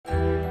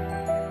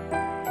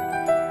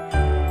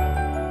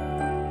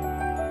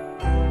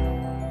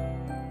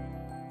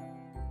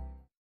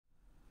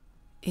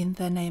In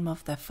the name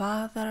of the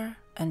Father,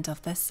 and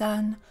of the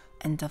Son,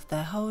 and of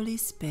the Holy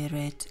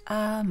Spirit.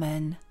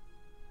 Amen.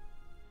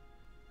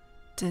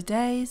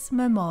 Today's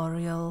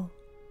Memorial.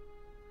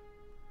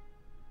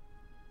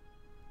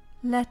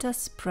 Let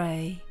us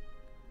pray.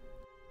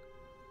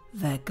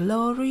 The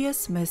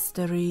glorious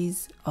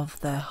mysteries of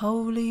the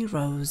Holy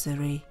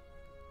Rosary.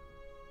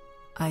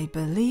 I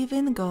believe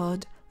in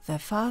God, the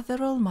Father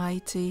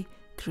Almighty,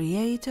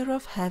 Creator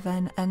of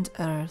heaven and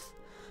earth,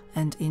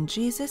 and in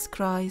Jesus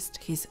Christ,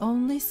 His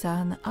only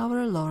Son,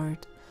 our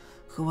Lord,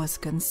 who was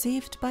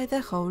conceived by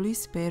the Holy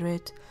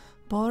Spirit,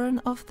 born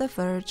of the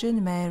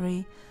Virgin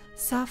Mary,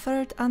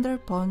 suffered under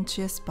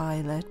Pontius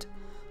Pilate,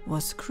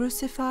 was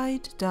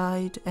crucified,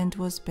 died, and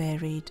was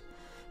buried.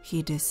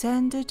 He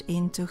descended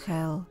into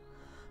hell.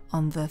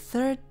 On the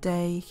third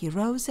day he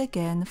rose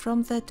again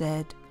from the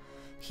dead.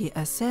 He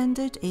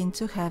ascended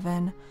into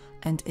heaven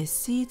and is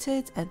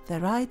seated at the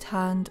right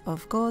hand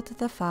of God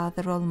the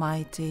Father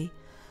Almighty.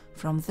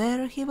 From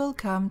there he will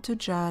come to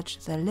judge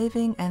the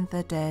living and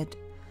the dead.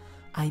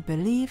 I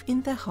believe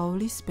in the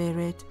Holy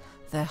Spirit,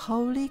 the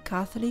Holy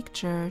Catholic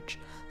Church,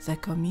 the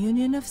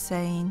communion of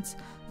saints,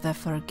 the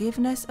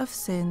forgiveness of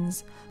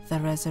sins, the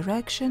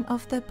resurrection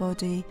of the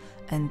body,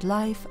 and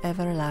life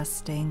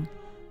everlasting.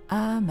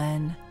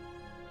 Amen.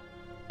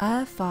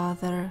 Our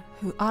Father,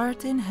 who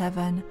art in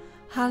heaven,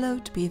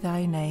 hallowed be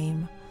thy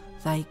name.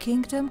 Thy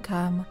kingdom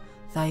come,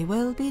 thy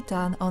will be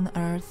done on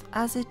earth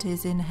as it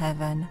is in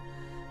heaven.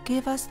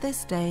 Give us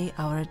this day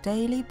our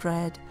daily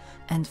bread,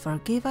 and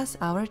forgive us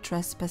our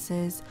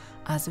trespasses,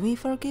 as we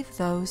forgive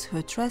those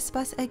who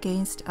trespass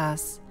against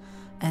us.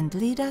 And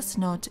lead us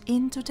not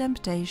into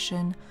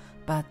temptation,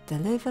 but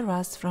deliver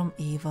us from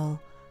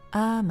evil.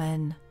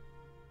 Amen.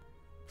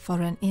 For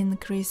an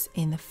increase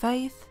in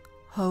faith,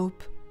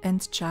 hope,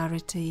 and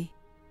charity.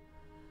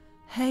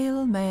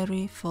 Hail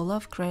Mary, full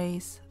of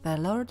grace, the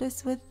Lord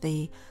is with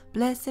thee.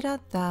 Blessed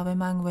art thou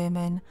among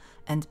women,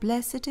 and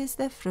blessed is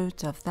the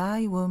fruit of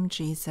thy womb,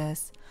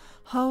 Jesus.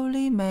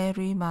 Holy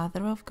Mary,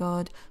 Mother of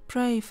God,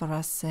 pray for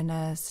us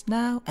sinners,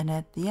 now and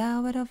at the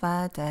hour of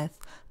our death.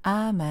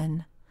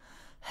 Amen.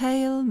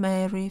 Hail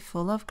Mary,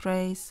 full of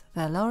grace,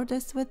 the Lord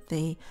is with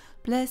thee.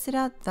 Blessed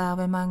art thou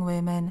among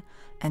women,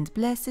 and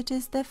blessed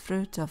is the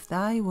fruit of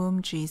thy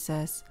womb,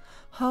 Jesus.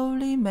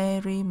 Holy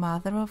Mary,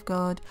 Mother of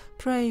God,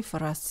 pray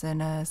for us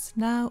sinners,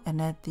 now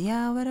and at the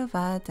hour of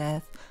our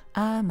death.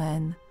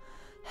 Amen.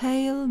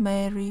 Hail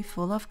Mary,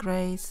 full of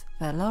grace,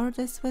 the Lord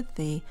is with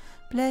thee.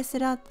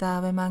 Blessed art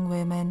thou among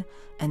women,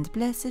 and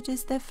blessed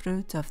is the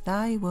fruit of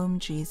thy womb,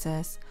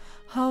 Jesus.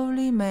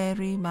 Holy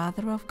Mary,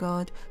 Mother of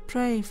God,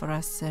 pray for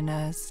us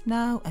sinners,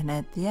 now and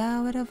at the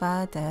hour of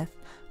our death.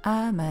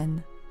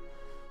 Amen.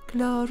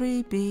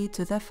 Glory be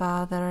to the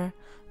Father,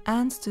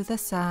 and to the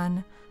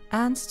Son,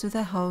 and to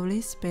the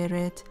Holy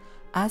Spirit,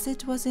 as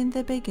it was in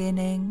the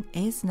beginning,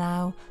 is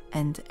now,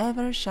 and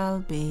ever shall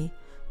be,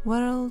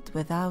 world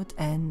without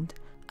end.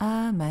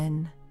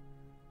 Amen.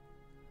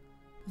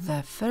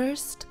 The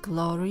first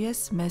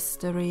glorious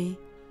mystery,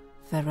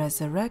 the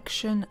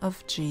resurrection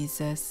of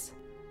Jesus.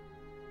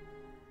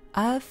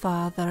 Our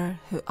Father,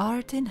 who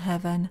art in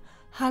heaven,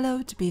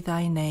 hallowed be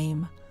thy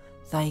name.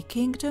 Thy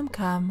kingdom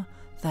come,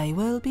 thy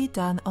will be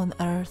done on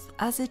earth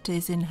as it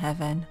is in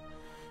heaven.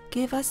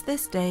 Give us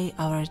this day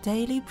our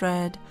daily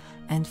bread,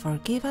 and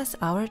forgive us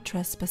our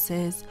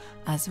trespasses,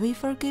 as we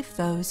forgive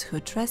those who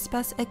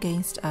trespass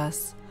against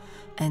us.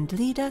 And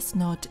lead us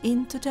not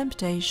into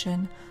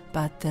temptation,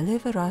 but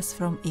deliver us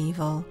from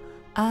evil.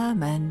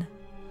 Amen.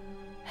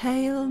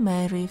 Hail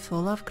Mary,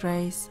 full of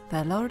grace,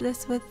 the Lord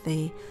is with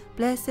thee.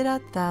 Blessed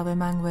art thou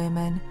among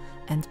women,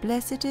 and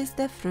blessed is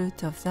the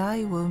fruit of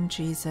thy womb,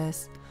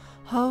 Jesus.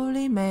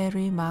 Holy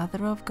Mary,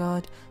 Mother of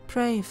God,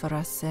 pray for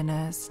us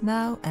sinners,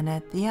 now and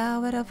at the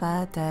hour of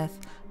our death.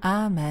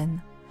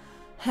 Amen.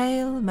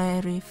 Hail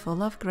Mary,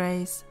 full of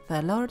grace,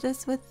 the Lord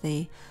is with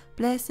thee.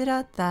 Blessed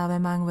art thou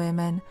among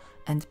women,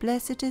 and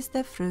blessed is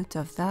the fruit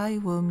of thy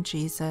womb,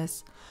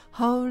 Jesus.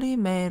 Holy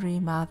Mary,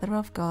 Mother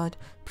of God,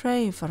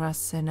 pray for us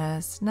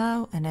sinners,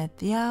 now and at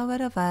the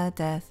hour of our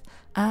death.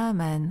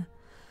 Amen.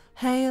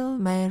 Hail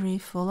Mary,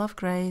 full of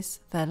grace,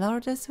 the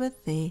Lord is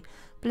with thee.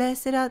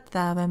 Blessed art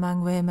thou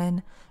among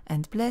women,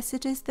 and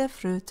blessed is the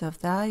fruit of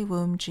thy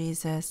womb,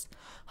 Jesus.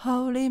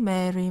 Holy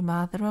Mary,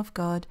 Mother of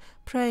God,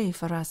 pray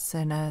for us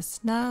sinners,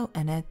 now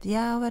and at the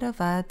hour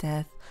of our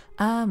death.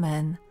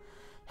 Amen.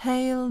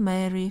 Hail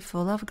Mary,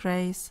 full of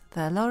grace,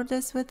 the Lord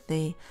is with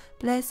thee.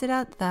 Blessed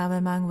art thou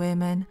among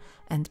women,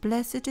 and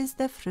blessed is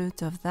the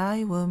fruit of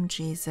thy womb,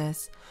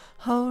 Jesus.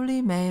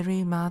 Holy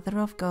Mary, Mother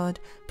of God,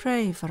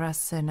 pray for us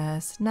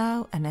sinners,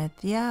 now and at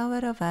the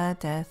hour of our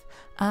death.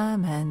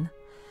 Amen.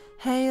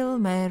 Hail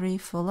Mary,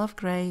 full of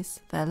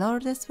grace, the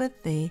Lord is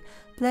with thee.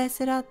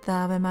 Blessed art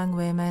thou among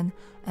women,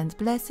 and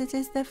blessed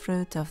is the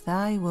fruit of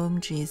thy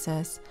womb,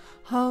 Jesus.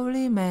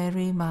 Holy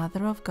Mary,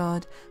 Mother of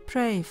God,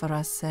 pray for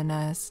us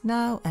sinners,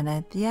 now and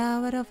at the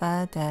hour of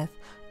our death.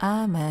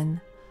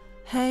 Amen.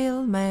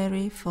 Hail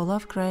Mary, full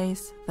of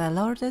grace, the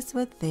Lord is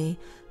with thee.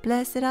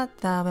 Blessed art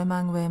thou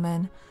among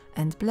women,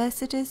 and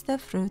blessed is the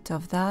fruit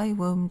of thy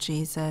womb,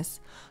 Jesus.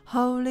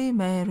 Holy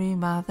Mary,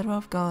 Mother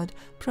of God,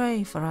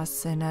 pray for us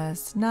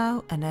sinners,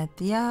 now and at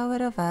the hour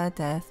of our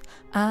death.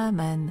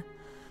 Amen.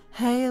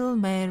 Hail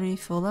Mary,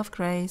 full of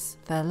grace,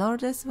 the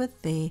Lord is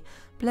with thee.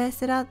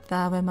 Blessed art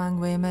thou among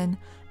women,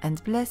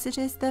 and blessed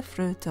is the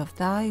fruit of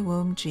thy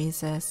womb,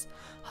 Jesus.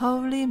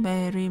 Holy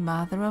Mary,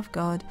 Mother of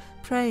God,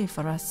 pray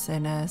for us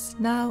sinners,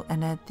 now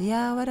and at the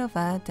hour of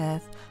our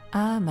death.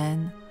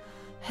 Amen.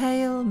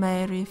 Hail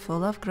Mary,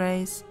 full of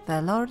grace,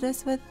 the Lord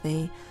is with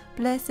thee.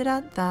 Blessed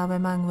art thou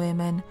among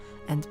women,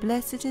 and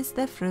blessed is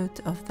the fruit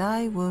of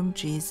thy womb,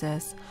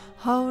 Jesus.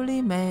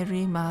 Holy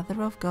Mary,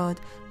 Mother of God,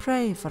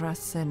 pray for us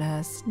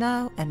sinners,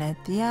 now and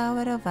at the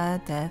hour of our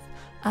death.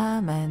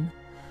 Amen.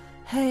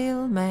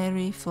 Hail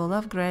Mary, full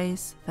of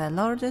grace, the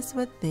Lord is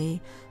with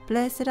thee.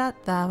 Blessed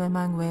art thou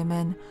among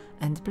women,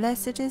 and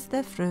blessed is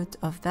the fruit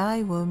of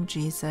thy womb,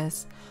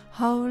 Jesus.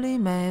 Holy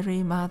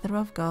Mary, Mother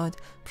of God,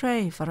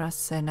 pray for us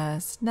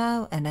sinners,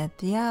 now and at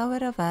the hour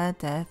of our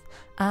death.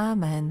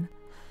 Amen.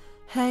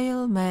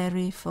 Hail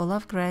Mary, full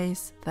of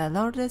grace, the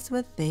Lord is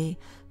with thee.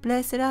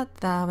 Blessed art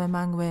thou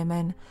among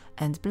women,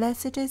 and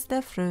blessed is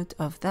the fruit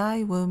of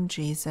thy womb,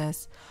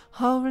 Jesus.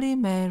 Holy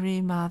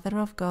Mary, Mother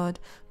of God,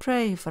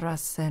 pray for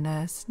us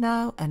sinners,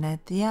 now and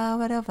at the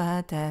hour of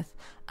our death.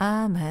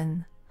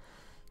 Amen.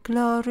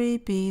 Glory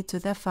be to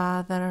the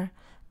Father,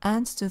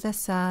 and to the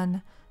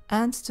Son,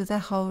 and to the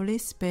Holy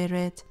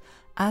Spirit,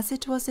 as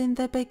it was in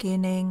the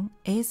beginning,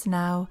 is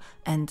now,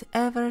 and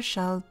ever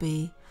shall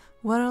be,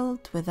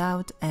 world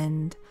without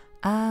end.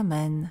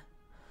 Amen.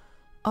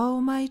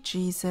 O my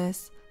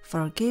Jesus,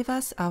 forgive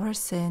us our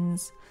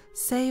sins,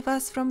 save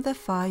us from the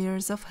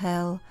fires of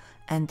hell,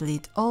 and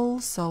lead all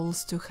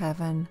souls to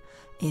heaven,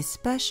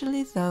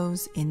 especially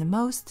those in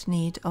most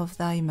need of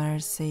thy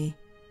mercy.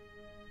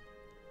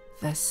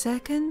 The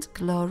second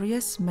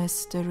glorious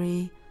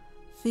mystery,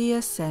 the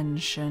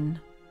Ascension.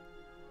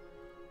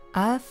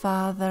 Our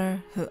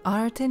Father, who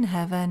art in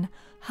heaven,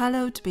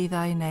 hallowed be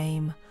thy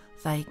name.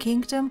 Thy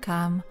kingdom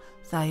come,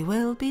 thy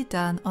will be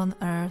done on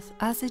earth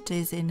as it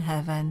is in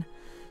heaven.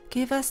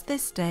 Give us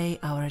this day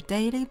our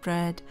daily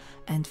bread,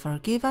 and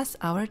forgive us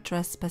our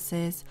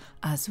trespasses,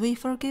 as we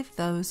forgive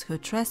those who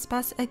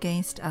trespass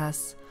against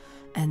us.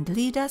 And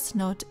lead us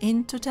not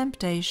into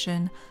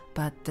temptation,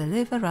 but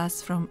deliver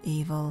us from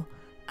evil.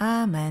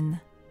 Amen.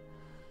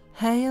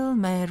 Hail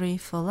Mary,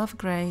 full of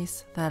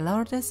grace, the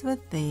Lord is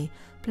with thee.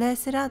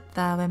 Blessed art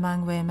thou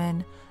among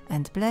women,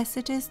 and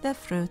blessed is the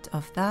fruit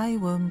of thy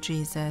womb,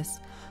 Jesus.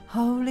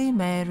 Holy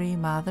Mary,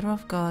 Mother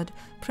of God,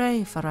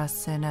 pray for us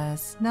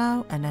sinners,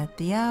 now and at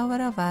the hour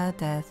of our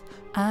death.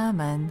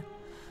 Amen.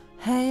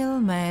 Hail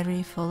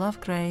Mary, full of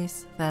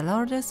grace, the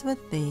Lord is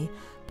with thee.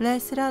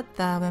 Blessed art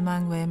thou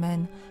among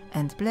women,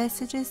 and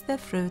blessed is the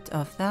fruit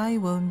of thy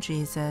womb,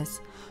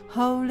 Jesus.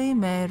 Holy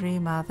Mary,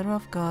 Mother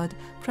of God,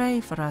 pray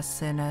for us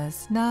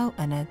sinners, now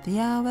and at the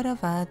hour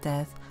of our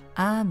death.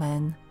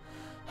 Amen.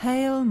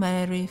 Hail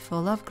Mary,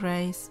 full of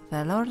grace,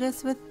 the Lord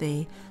is with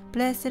thee.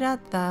 Blessed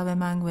art thou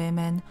among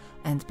women,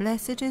 and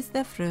blessed is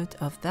the fruit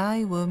of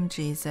thy womb,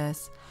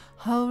 Jesus.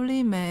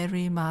 Holy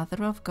Mary,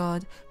 Mother of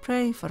God,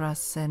 pray for us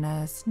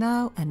sinners,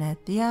 now and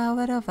at the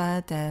hour of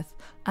our death.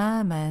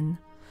 Amen.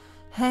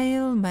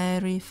 Hail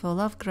Mary, full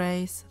of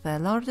grace, the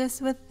Lord is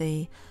with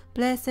thee.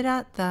 Blessed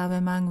art thou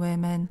among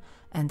women,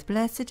 and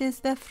blessed is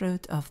the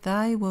fruit of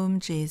thy womb,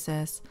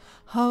 Jesus.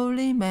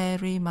 Holy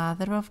Mary,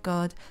 Mother of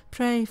God,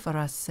 pray for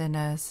us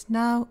sinners,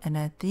 now and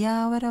at the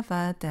hour of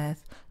our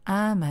death.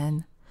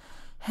 Amen.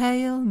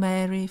 Hail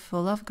Mary,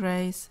 full of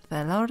grace,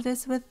 the Lord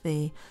is with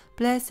thee.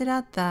 Blessed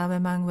art thou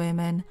among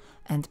women,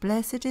 and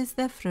blessed is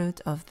the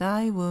fruit of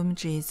thy womb,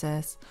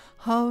 Jesus.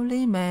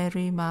 Holy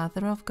Mary,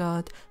 Mother of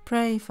God,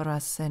 pray for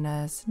us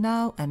sinners,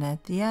 now and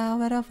at the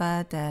hour of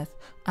our death.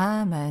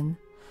 Amen.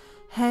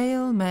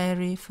 Hail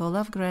Mary, full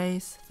of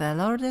grace, the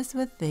Lord is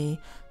with thee.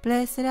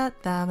 Blessed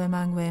art thou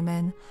among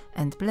women,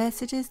 and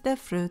blessed is the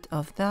fruit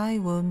of thy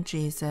womb,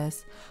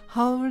 Jesus.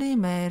 Holy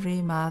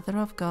Mary, Mother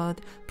of God,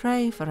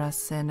 pray for us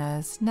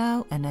sinners,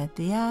 now and at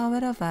the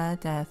hour of our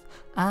death.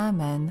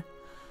 Amen.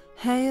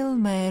 Hail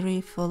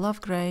Mary, full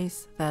of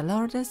grace, the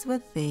Lord is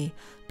with thee.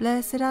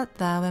 Blessed art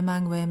thou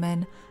among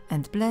women,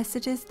 and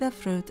blessed is the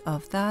fruit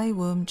of thy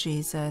womb,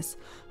 Jesus.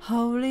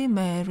 Holy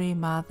Mary,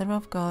 Mother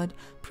of God,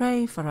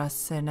 pray for us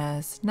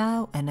sinners,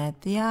 now and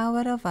at the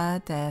hour of our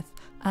death.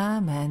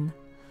 Amen.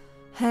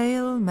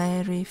 Hail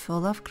Mary,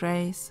 full of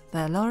grace,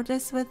 the Lord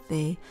is with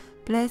thee.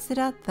 Blessed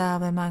art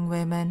thou among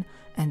women,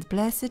 and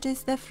blessed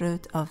is the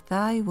fruit of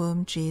thy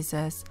womb,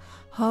 Jesus.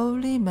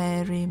 Holy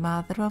Mary,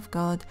 Mother of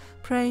God,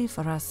 pray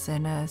for us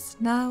sinners,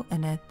 now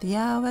and at the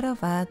hour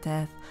of our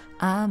death.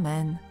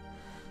 Amen.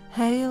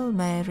 Hail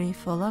Mary,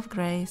 full of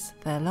grace,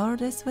 the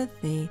Lord is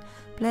with thee.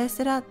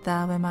 Blessed art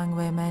thou among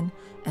women,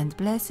 and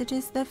blessed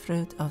is the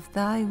fruit of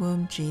thy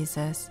womb,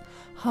 Jesus.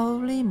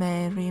 Holy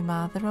Mary,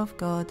 Mother of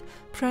God,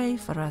 pray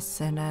for us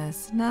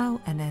sinners, now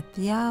and at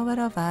the hour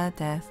of our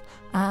death.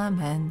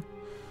 Amen.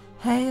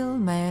 Hail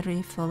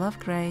Mary, full of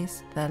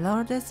grace, the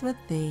Lord is with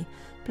thee.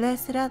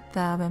 Blessed art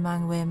thou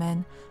among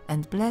women,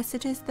 and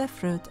blessed is the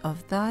fruit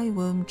of thy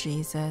womb,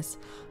 Jesus.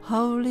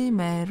 Holy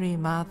Mary,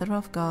 Mother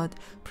of God,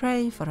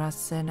 pray for us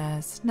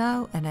sinners,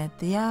 now and at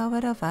the hour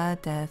of our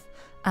death.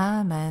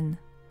 Amen.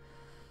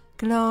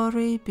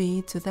 Glory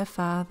be to the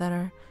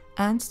Father,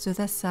 and to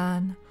the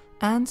Son,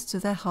 and to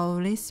the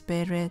Holy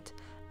Spirit,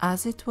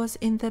 as it was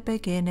in the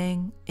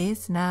beginning,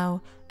 is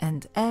now,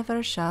 and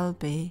ever shall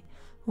be,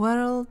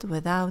 world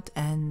without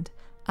end.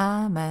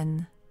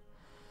 Amen.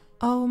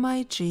 O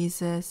my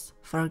Jesus,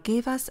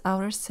 forgive us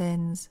our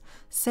sins,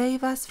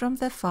 save us from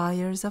the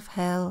fires of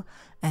hell,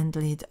 and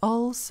lead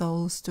all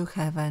souls to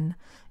heaven,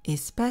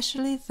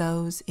 especially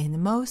those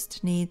in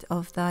most need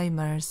of thy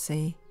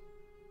mercy.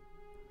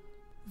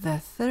 The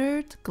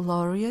third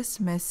glorious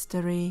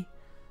mystery,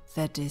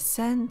 the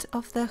descent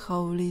of the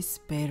Holy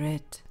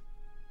Spirit.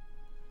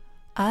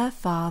 Our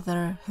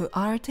Father, who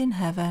art in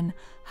heaven,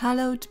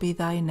 hallowed be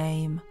thy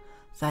name.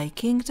 Thy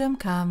kingdom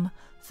come,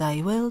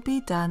 thy will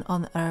be done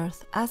on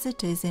earth as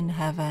it is in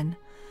heaven.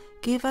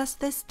 Give us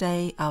this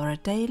day our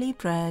daily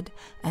bread,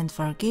 and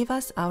forgive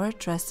us our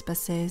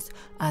trespasses,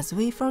 as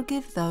we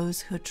forgive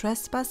those who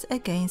trespass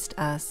against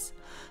us.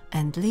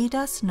 And lead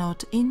us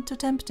not into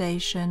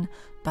temptation,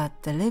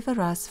 but deliver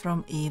us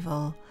from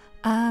evil.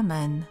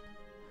 Amen.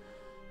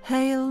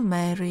 Hail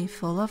Mary,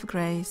 full of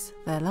grace,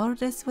 the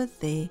Lord is with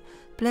thee.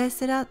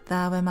 Blessed art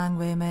thou among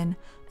women,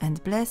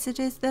 and blessed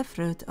is the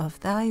fruit of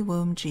thy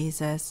womb,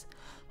 Jesus.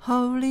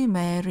 Holy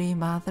Mary,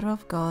 Mother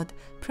of God,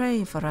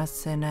 pray for us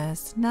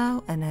sinners,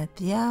 now and at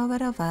the hour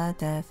of our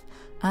death.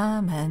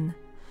 Amen.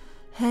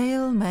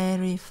 Hail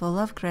Mary, full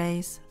of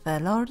grace, the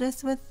Lord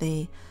is with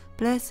thee.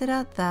 Blessed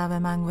art thou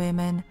among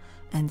women,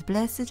 and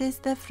blessed is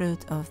the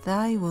fruit of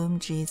thy womb,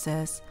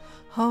 Jesus.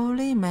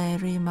 Holy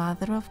Mary,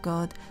 Mother of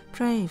God,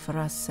 pray for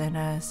us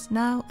sinners,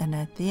 now and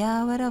at the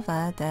hour of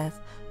our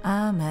death.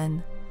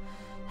 Amen.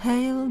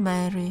 Hail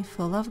Mary,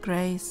 full of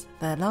grace,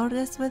 the Lord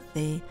is with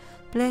thee.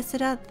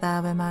 Blessed art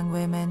thou among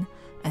women,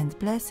 and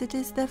blessed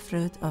is the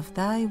fruit of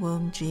thy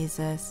womb,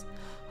 Jesus.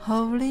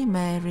 Holy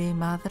Mary,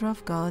 Mother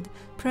of God,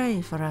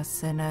 pray for us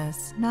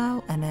sinners,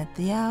 now and at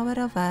the hour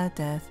of our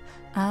death.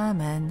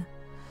 Amen.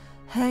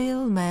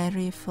 Hail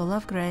Mary, full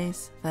of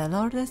grace, the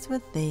Lord is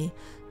with thee.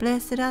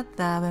 Blessed art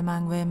thou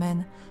among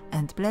women,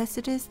 and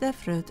blessed is the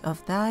fruit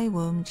of thy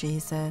womb,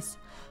 Jesus.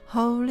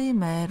 Holy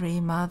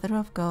Mary, Mother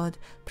of God,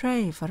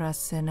 pray for us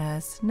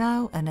sinners,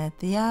 now and at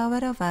the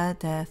hour of our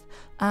death.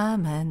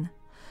 Amen.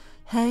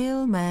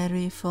 Hail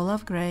Mary, full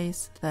of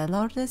grace, the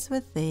Lord is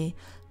with thee.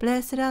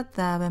 Blessed art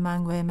thou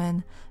among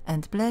women,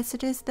 and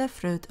blessed is the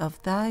fruit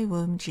of thy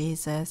womb,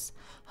 Jesus.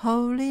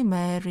 Holy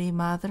Mary,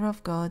 Mother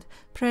of God,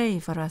 pray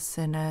for us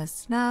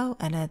sinners, now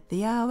and at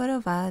the hour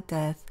of our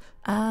death.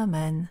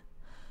 Amen.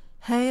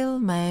 Hail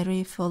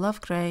Mary, full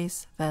of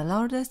grace, the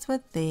Lord is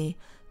with thee.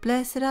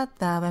 Blessed art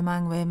thou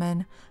among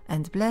women,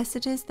 and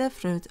blessed is the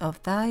fruit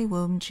of thy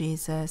womb,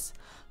 Jesus.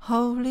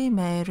 Holy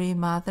Mary,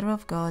 Mother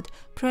of God,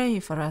 pray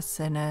for us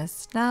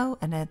sinners, now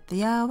and at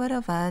the hour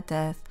of our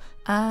death.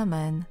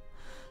 Amen.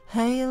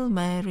 Hail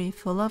Mary,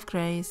 full of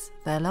grace,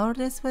 the Lord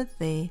is with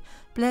thee.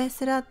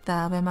 Blessed art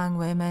thou among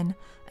women,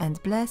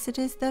 and blessed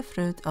is the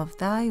fruit of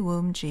thy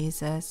womb,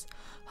 Jesus.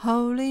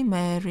 Holy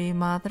Mary,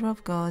 Mother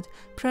of God,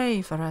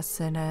 pray for us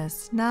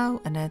sinners,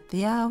 now and at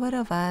the hour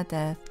of our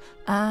death.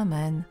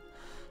 Amen.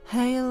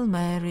 Hail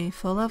Mary,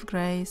 full of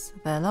grace,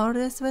 the Lord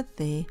is with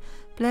thee.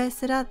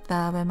 Blessed art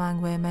thou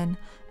among women,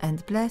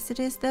 and blessed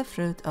is the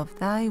fruit of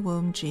thy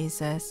womb,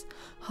 Jesus.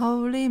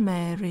 Holy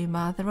Mary,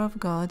 Mother of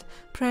God,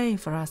 pray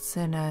for us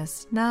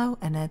sinners, now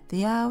and at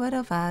the hour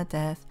of our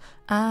death.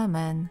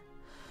 Amen.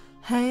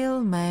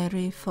 Hail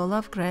Mary, full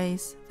of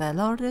grace, the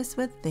Lord is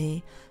with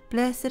thee.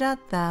 Blessed art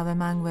thou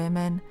among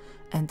women,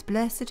 and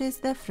blessed is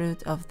the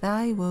fruit of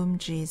thy womb,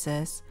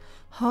 Jesus.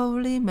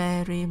 Holy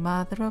Mary,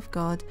 Mother of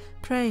God,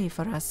 pray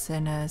for us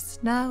sinners,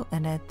 now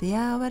and at the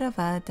hour of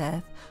our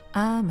death.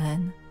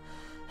 Amen.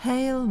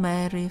 Hail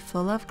Mary,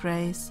 full of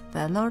grace,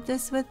 the Lord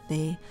is with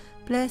thee.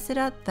 Blessed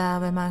art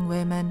thou among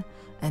women,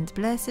 and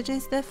blessed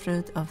is the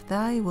fruit of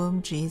thy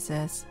womb,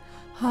 Jesus.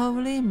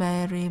 Holy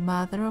Mary,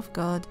 Mother of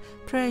God,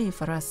 pray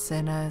for us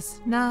sinners,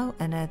 now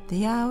and at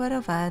the hour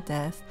of our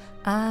death.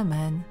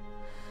 Amen.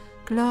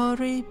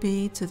 Glory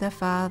be to the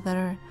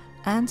Father,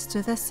 and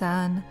to the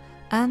Son,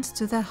 and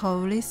to the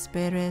Holy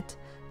Spirit,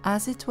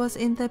 as it was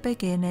in the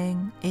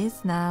beginning,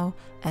 is now,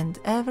 and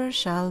ever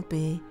shall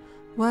be,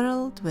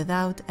 world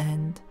without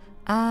end.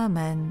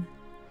 Amen.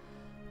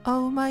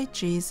 O my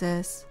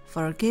Jesus,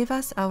 forgive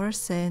us our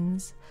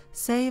sins,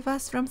 save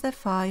us from the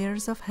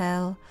fires of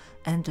hell,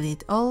 and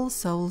lead all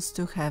souls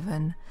to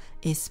heaven,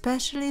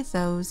 especially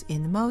those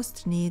in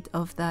most need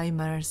of thy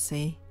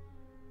mercy.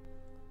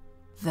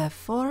 The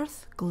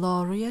fourth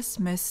glorious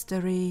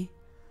mystery,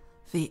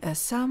 the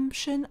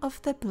Assumption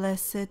of the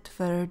Blessed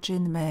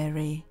Virgin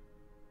Mary.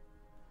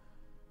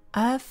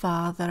 Our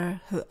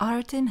Father, who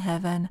art in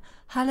heaven,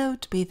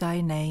 hallowed be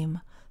thy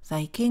name.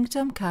 Thy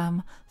kingdom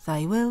come,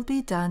 thy will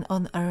be done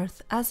on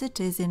earth as it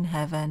is in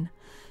heaven.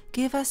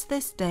 Give us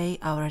this day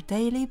our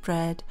daily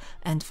bread,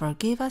 and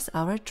forgive us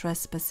our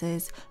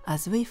trespasses,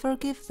 as we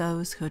forgive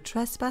those who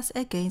trespass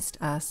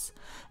against us.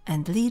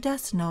 And lead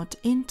us not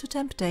into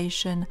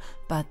temptation,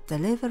 but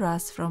deliver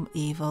us from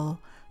evil.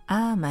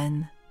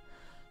 Amen.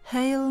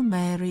 Hail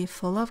Mary,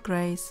 full of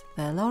grace,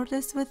 the Lord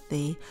is with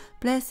thee.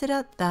 Blessed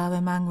art thou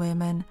among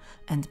women,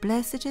 and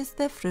blessed is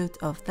the fruit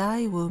of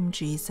thy womb,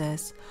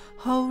 Jesus.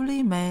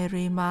 Holy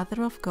Mary,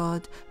 Mother of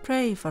God,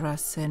 pray for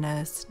us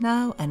sinners,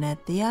 now and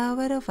at the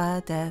hour of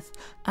our death.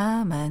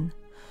 Amen.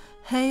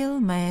 Hail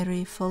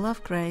Mary, full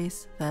of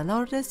grace, the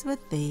Lord is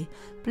with thee.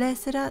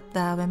 Blessed art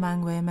thou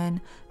among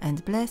women,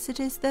 and blessed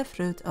is the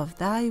fruit of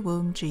thy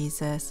womb,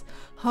 Jesus.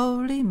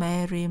 Holy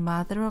Mary,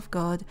 Mother of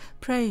God,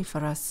 pray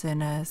for us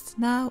sinners,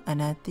 now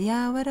and at the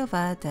hour of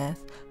our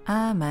death.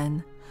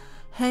 Amen.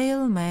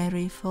 Hail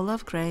Mary, full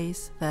of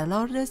grace, the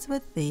Lord is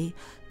with thee.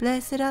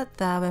 Blessed art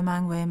thou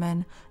among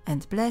women,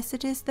 and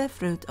blessed is the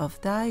fruit of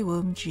thy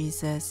womb,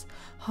 Jesus.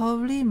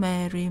 Holy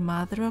Mary,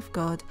 Mother of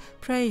God,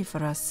 pray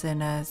for us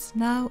sinners,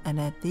 now and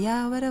at the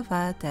hour of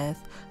our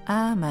death.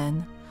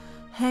 Amen.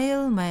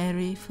 Hail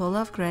Mary, full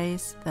of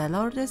grace, the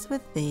Lord is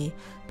with thee.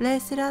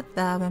 Blessed art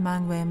thou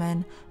among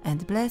women,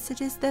 and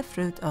blessed is the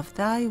fruit of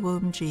thy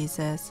womb,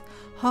 Jesus.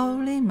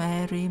 Holy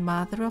Mary,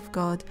 Mother of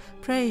God,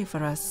 pray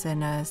for us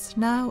sinners,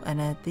 now and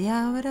at the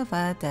hour of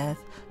our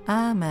death.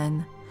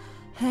 Amen.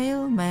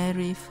 Hail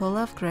Mary, full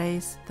of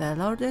grace, the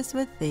Lord is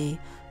with thee.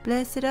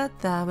 Blessed art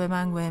thou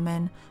among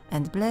women,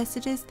 and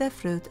blessed is the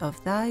fruit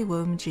of thy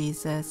womb,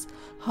 Jesus.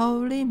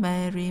 Holy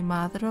Mary,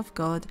 Mother of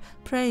God,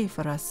 pray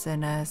for us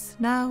sinners,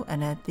 now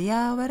and at the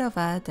hour of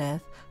our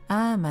death.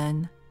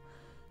 Amen.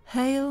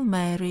 Hail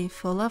Mary,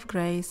 full of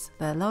grace,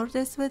 the Lord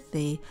is with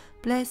thee.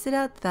 Blessed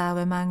art thou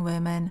among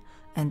women,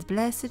 and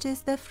blessed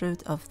is the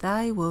fruit of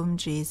thy womb,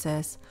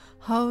 Jesus.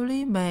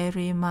 Holy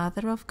Mary,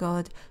 Mother of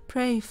God,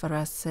 pray for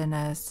us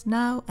sinners,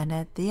 now and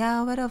at the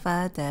hour of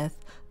our death.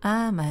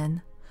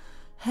 Amen.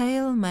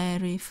 Hail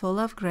Mary, full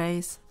of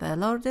grace, the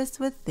Lord is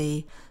with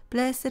thee.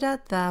 Blessed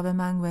art thou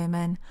among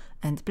women,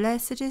 and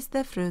blessed is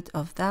the fruit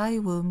of thy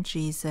womb,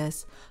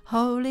 Jesus.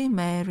 Holy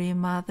Mary,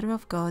 Mother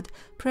of God,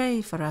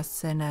 pray for us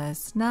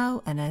sinners,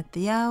 now and at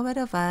the hour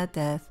of our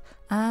death.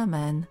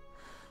 Amen.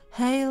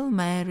 Hail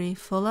Mary,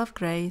 full of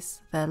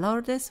grace, the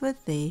Lord is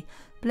with thee.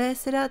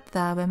 Blessed art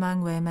thou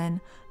among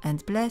women,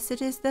 and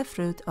blessed is the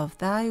fruit of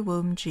thy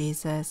womb,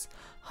 Jesus.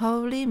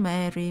 Holy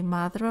Mary,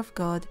 Mother of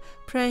God,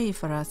 pray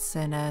for us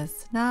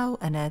sinners, now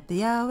and at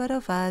the hour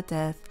of our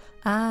death.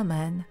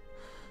 Amen.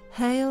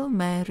 Hail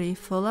Mary,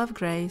 full of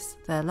grace,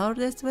 the Lord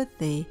is with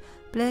thee.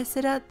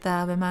 Blessed art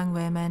thou among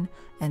women,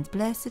 and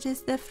blessed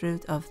is the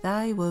fruit of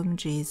thy womb,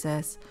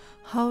 Jesus.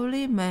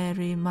 Holy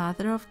Mary,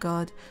 Mother of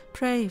God,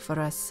 pray for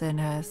us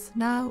sinners,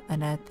 now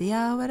and at the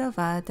hour of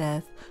our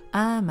death.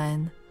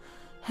 Amen.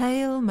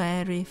 Hail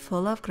Mary,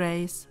 full of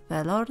grace,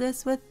 the Lord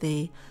is with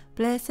thee.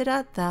 Blessed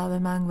art thou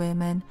among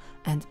women,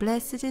 and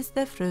blessed is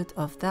the fruit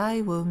of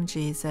thy womb,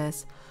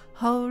 Jesus.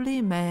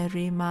 Holy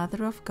Mary,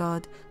 Mother of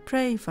God,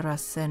 pray for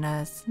us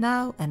sinners,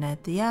 now and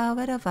at the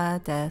hour of our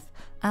death.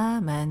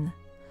 Amen.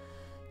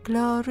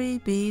 Glory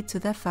be to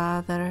the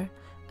Father,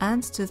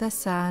 and to the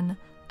Son,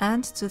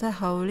 and to the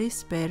Holy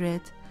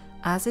Spirit,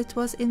 as it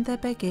was in the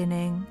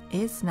beginning,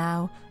 is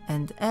now,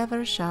 and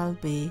ever shall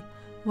be,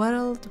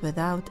 world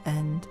without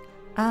end.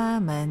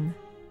 Amen.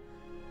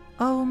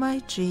 O my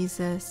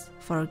Jesus,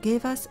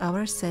 forgive us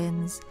our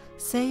sins,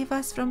 save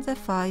us from the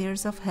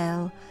fires of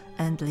hell,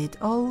 and lead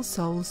all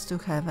souls to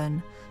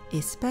heaven,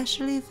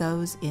 especially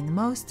those in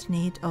most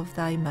need of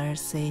thy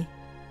mercy.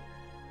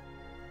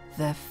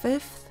 The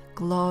fifth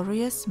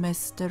glorious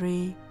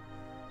mystery,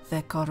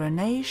 the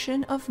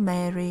coronation of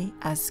Mary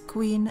as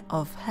Queen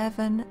of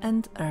heaven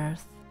and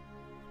earth.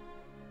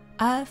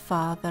 Our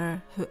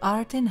Father, who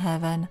art in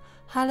heaven,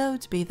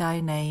 hallowed be thy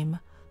name.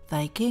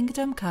 Thy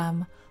kingdom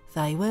come,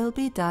 thy will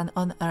be done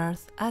on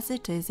earth as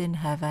it is in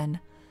heaven.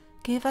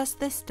 Give us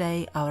this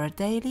day our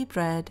daily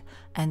bread,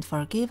 and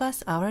forgive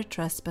us our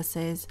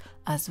trespasses,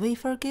 as we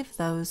forgive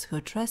those who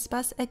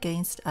trespass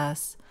against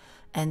us.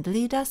 And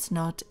lead us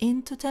not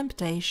into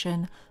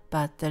temptation,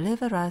 but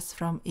deliver us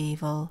from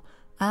evil.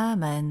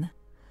 Amen.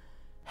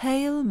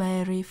 Hail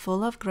Mary,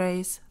 full of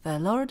grace, the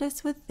Lord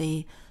is with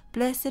thee.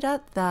 Blessed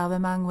art thou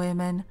among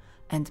women,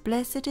 and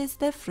blessed is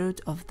the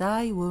fruit of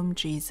thy womb,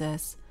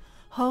 Jesus.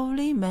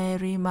 Holy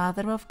Mary,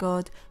 Mother of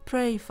God,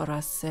 pray for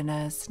us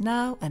sinners,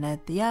 now and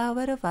at the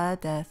hour of our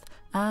death.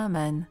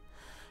 Amen.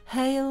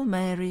 Hail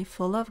Mary,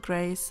 full of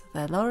grace,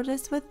 the Lord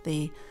is with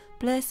thee.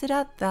 Blessed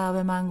art thou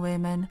among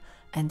women,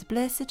 and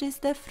blessed is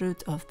the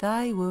fruit of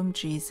thy womb,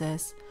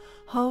 Jesus.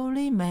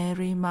 Holy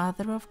Mary,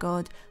 Mother of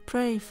God,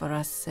 pray for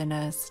us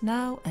sinners,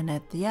 now and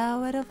at the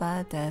hour of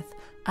our death.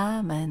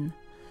 Amen.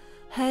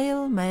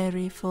 Hail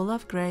Mary, full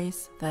of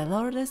grace, the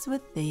Lord is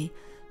with thee.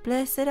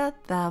 Blessed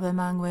art thou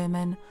among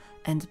women,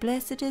 and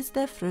blessed is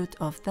the fruit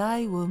of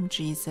thy womb,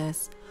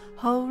 Jesus.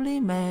 Holy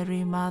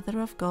Mary, Mother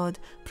of God,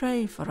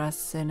 pray for us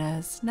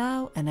sinners,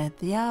 now and at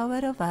the hour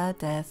of our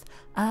death.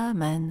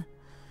 Amen.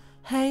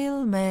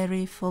 Hail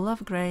Mary, full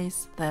of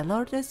grace, the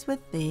Lord is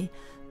with thee.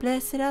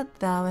 Blessed art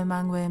thou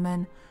among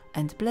women,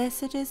 and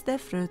blessed is the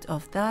fruit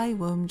of thy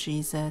womb,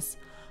 Jesus.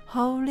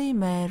 Holy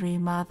Mary,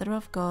 Mother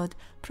of God,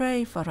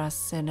 pray for us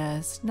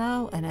sinners,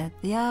 now and at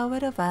the hour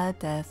of our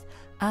death.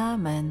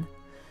 Amen.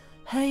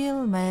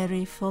 Hail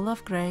Mary, full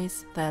of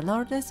grace, the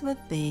Lord is with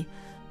thee.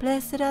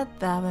 Blessed art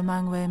thou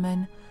among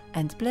women,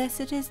 and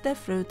blessed is the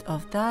fruit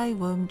of thy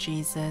womb,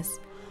 Jesus.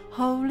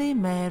 Holy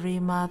Mary,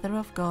 Mother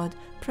of God,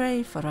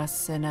 pray for us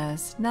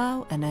sinners,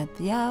 now and at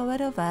the hour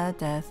of our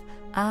death.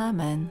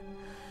 Amen.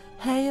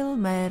 Hail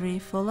Mary,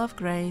 full of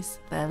grace,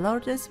 the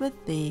Lord is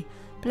with thee.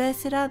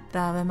 Blessed art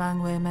thou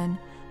among women,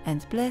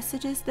 and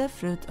blessed is the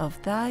fruit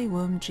of thy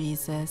womb,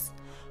 Jesus.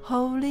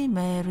 Holy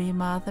Mary,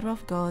 Mother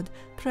of God,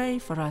 pray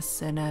for us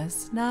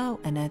sinners, now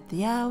and at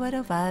the hour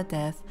of our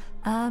death.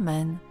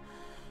 Amen.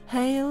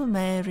 Hail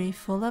Mary,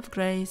 full of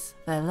grace,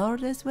 the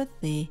Lord is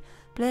with thee.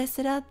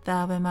 Blessed art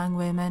thou among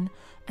women,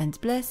 and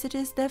blessed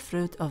is the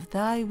fruit of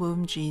thy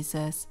womb,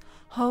 Jesus.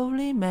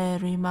 Holy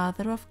Mary,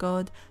 Mother of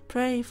God,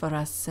 pray for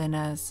us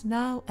sinners,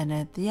 now and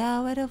at the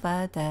hour of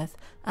our death.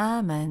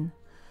 Amen.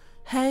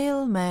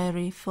 Hail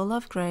Mary, full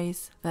of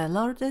grace, the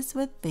Lord is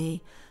with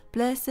thee.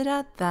 Blessed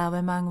art thou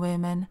among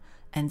women,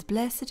 and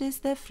blessed is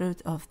the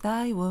fruit of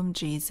thy womb,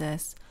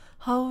 Jesus.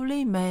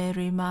 Holy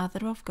Mary,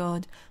 Mother of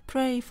God,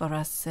 pray for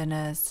us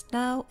sinners,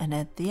 now and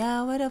at the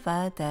hour of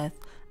our death.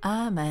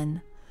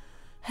 Amen.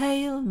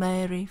 Hail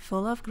Mary,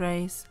 full of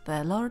grace,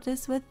 the Lord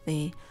is with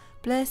thee.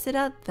 Blessed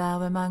art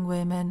thou among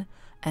women,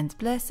 and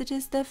blessed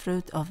is the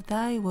fruit of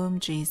thy womb,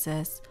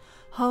 Jesus.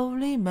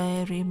 Holy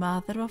Mary,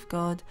 Mother of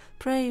God,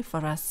 pray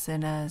for us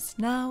sinners,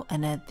 now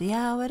and at the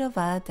hour of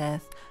our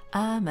death.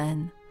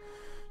 Amen.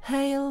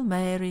 Hail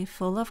Mary,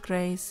 full of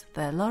grace,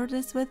 the Lord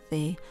is with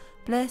thee.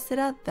 Blessed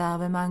art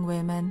thou among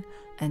women,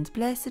 and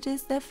blessed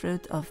is the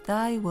fruit of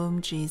thy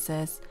womb,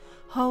 Jesus.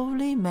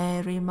 Holy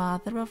Mary,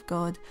 Mother of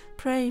God,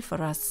 pray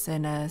for us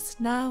sinners,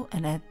 now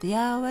and at the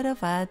hour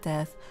of our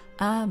death.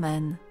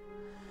 Amen.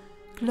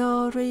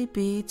 Glory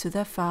be to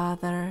the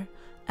Father,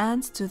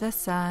 and to the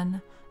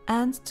Son,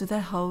 and to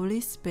the Holy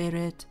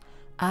Spirit,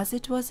 as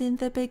it was in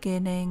the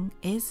beginning,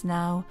 is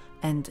now,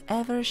 and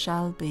ever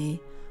shall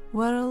be,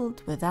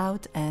 world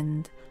without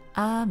end.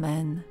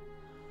 Amen.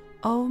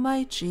 O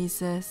my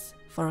Jesus,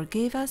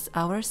 forgive us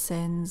our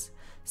sins,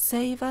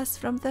 save us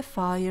from the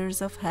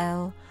fires of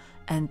hell,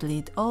 and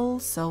lead all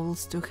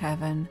souls to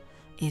heaven,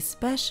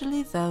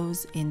 especially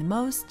those in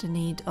most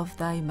need of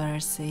thy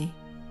mercy.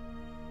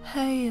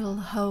 Hail,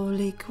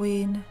 Holy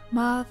Queen,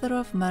 Mother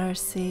of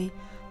Mercy,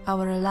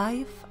 our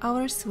life,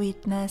 our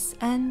sweetness,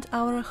 and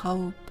our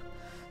hope.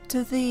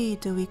 To thee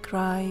do we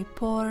cry,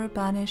 poor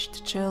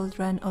banished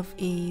children of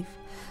Eve.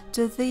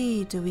 To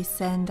thee do we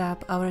send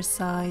up our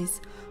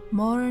sighs,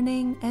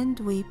 mourning and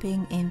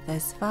weeping in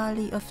this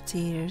valley of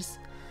tears.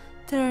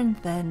 Turn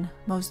then,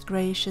 most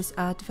gracious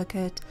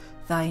Advocate,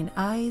 thine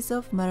eyes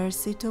of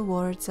mercy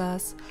towards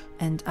us,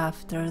 and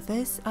after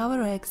this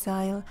our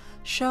exile,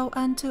 show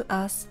unto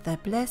us the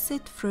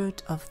blessed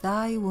fruit of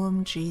thy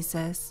womb,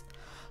 Jesus.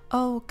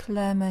 O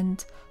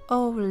clement,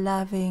 O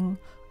loving,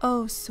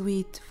 O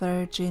sweet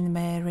Virgin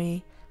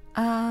Mary.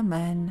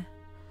 Amen.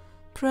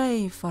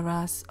 Pray for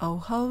us, O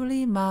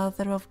Holy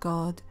Mother of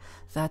God,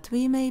 that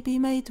we may be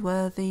made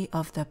worthy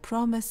of the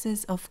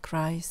promises of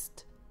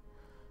Christ.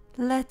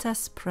 Let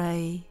us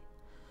pray.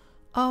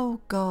 O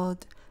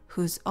God,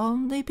 whose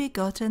only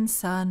begotten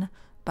Son,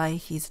 by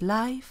his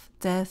life,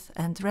 death,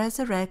 and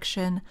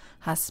resurrection,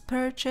 has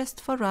purchased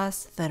for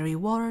us the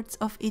rewards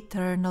of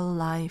eternal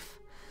life,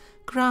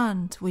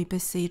 grant, we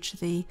beseech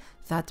thee,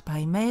 that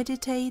by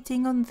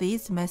meditating on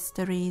these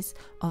mysteries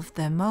of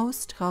the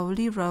Most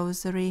Holy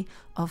Rosary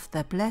of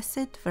the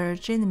Blessed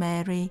Virgin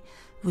Mary,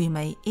 we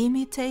may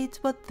imitate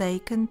what they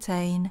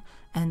contain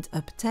and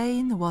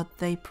obtain what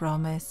they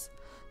promise.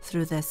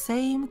 Through the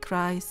same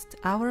Christ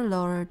our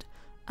Lord.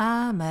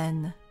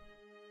 Amen.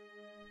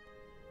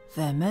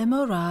 The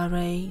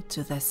Memorare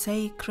to the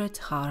Sacred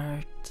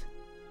Heart.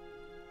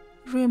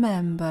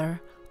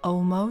 Remember, O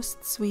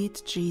most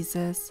sweet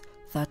Jesus,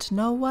 that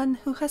no one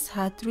who has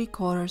had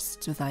recourse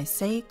to thy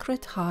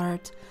Sacred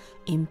Heart,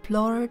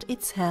 implored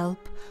its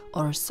help,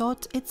 or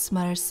sought its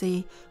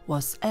mercy,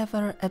 was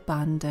ever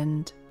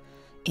abandoned.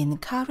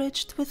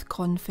 Encouraged with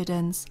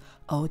confidence,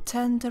 O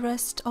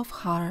tenderest of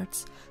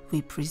hearts,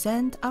 we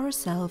present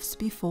ourselves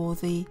before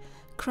thee,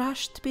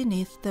 crushed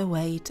beneath the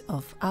weight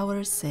of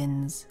our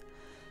sins.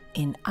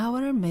 In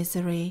our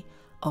misery,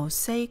 O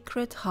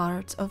Sacred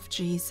Heart of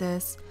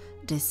Jesus,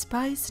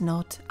 despise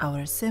not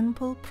our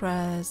simple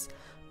prayers,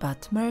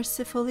 but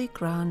mercifully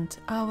grant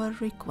our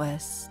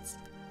requests.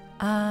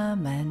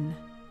 Amen.